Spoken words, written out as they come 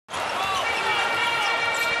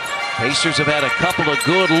Pacers have had a couple of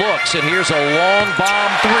good looks, and here's a long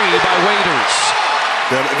bomb three by Waiters.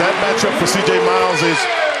 That matchup for C.J. Miles is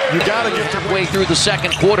you got to get way through the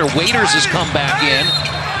second quarter. Waiters has come back in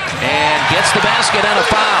and gets the basket and a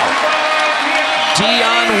foul.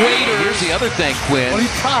 Dion Waiter. Here's the other thing, Quinn. What are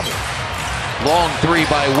you problem? Long three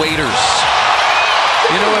by Waiters.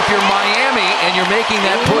 You know, if you're Miami and you're making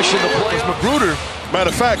that push in the play, Magruder, matter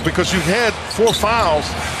of fact, because you've had 4 fouls,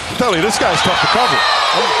 I'm telling you, this guy's tough to cover.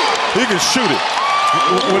 He can shoot it.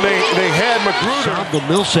 When they had Magruder. Solve the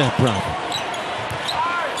Millsap problem.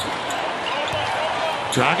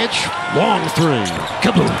 Dragic, long three.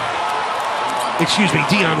 Kaboom. Excuse me,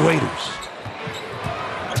 Dion Waiters.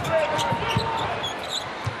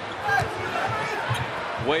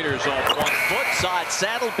 Waiters off 1 foot, side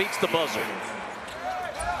saddle, beats the buzzer.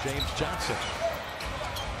 James Johnson.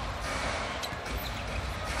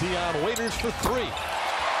 Dion Waiters for 3.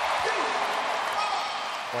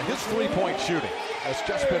 Well, his three-point shooting has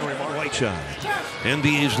just been remarkable. Whiteside,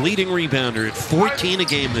 NBA's leading rebounder at 14 a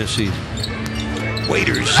game this season.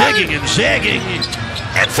 Waiters zigging and zagging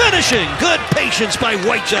and finishing. Good patience by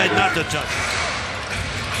Whiteside not to touch.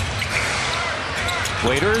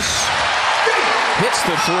 Waiters hits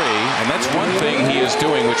the 3, and that's one thing he is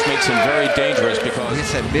doing which makes him very dangerous because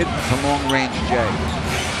it's a mid to long range J.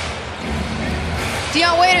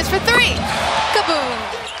 Dion Waiters for 3. Kaboom.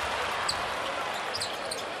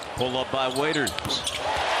 Pull up by Waiters.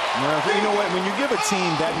 Well, you know what? When you give a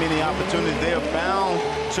team that many opportunities, they are bound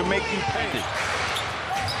to make you pay.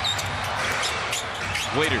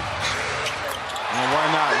 Waiters. And why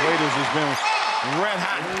not? Waiters has been red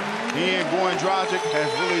hot. He and Goran Dragic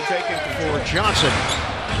has really taken for Johnson.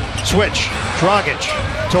 Switch. Dragic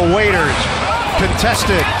to Waiters.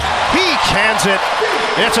 Contested. He cans it.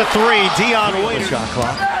 It's a 3. Dion Waiters. Shot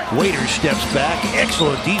clock. Waiters steps back.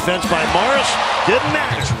 Excellent defense by Morris. Didn't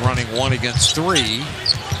matter. It's running 1 against 3.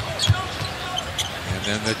 And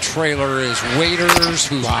then the trailer is Waiters,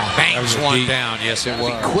 who bangs one down. Yes, it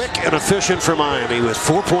was. Quick and efficient for Miami with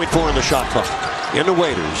 4.4 on the shot clock. Into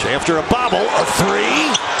Waiters after a bobble, a 3.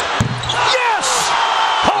 Yes!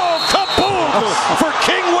 Oh, kaboom for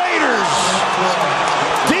King Waiters.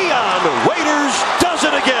 Dion Waiters does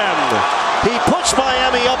it again. He puts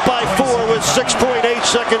Miami up by 4 with 6.8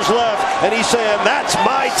 seconds left, and he's saying, that's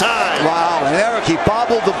my time. Wow, and Eric, he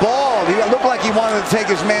bobbled the ball. He looked like he wanted to take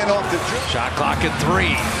his man off the dribble. Shot clock at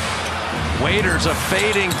 3. Waiters a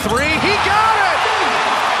fading 3. He got it!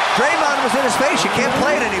 Draymond was in his face. You can't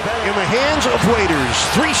play it any better. In the hands of Waiters.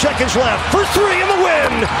 3 seconds left for 3 in the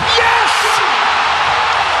win. Yes!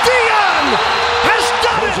 Dion has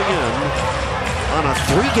done it! Again on a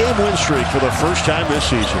 3-game win streak for the first time this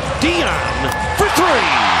season. Dion for 3.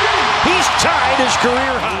 He's tied his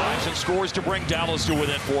career high. And scores to bring Dallas to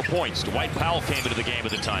within 4 points. Dwight Powell came into the game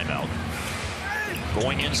with a timeout.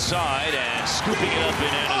 Going inside and scooping it up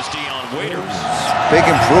and in is Dion Waiters. Big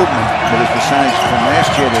improvement with his percentage from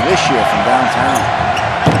last year to this year from downtown.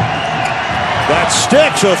 That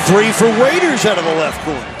sticks. A 3 for Waiters out of the left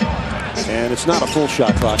corner. And it's not a full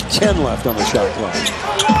shot clock. 10 left on the shot clock.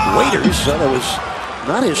 Waiters, that was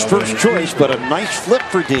not his first choice, but a nice flip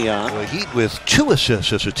for Dion. The Heat with 2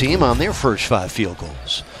 assists as a team on their first 5 field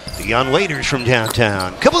goals. Dion Waiters from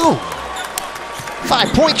downtown. Kaboom!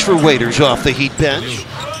 5 points for Waiters off the Heat bench.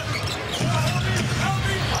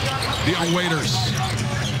 Dion Waiters.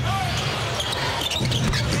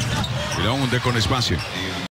 Cuidado, un con espacio.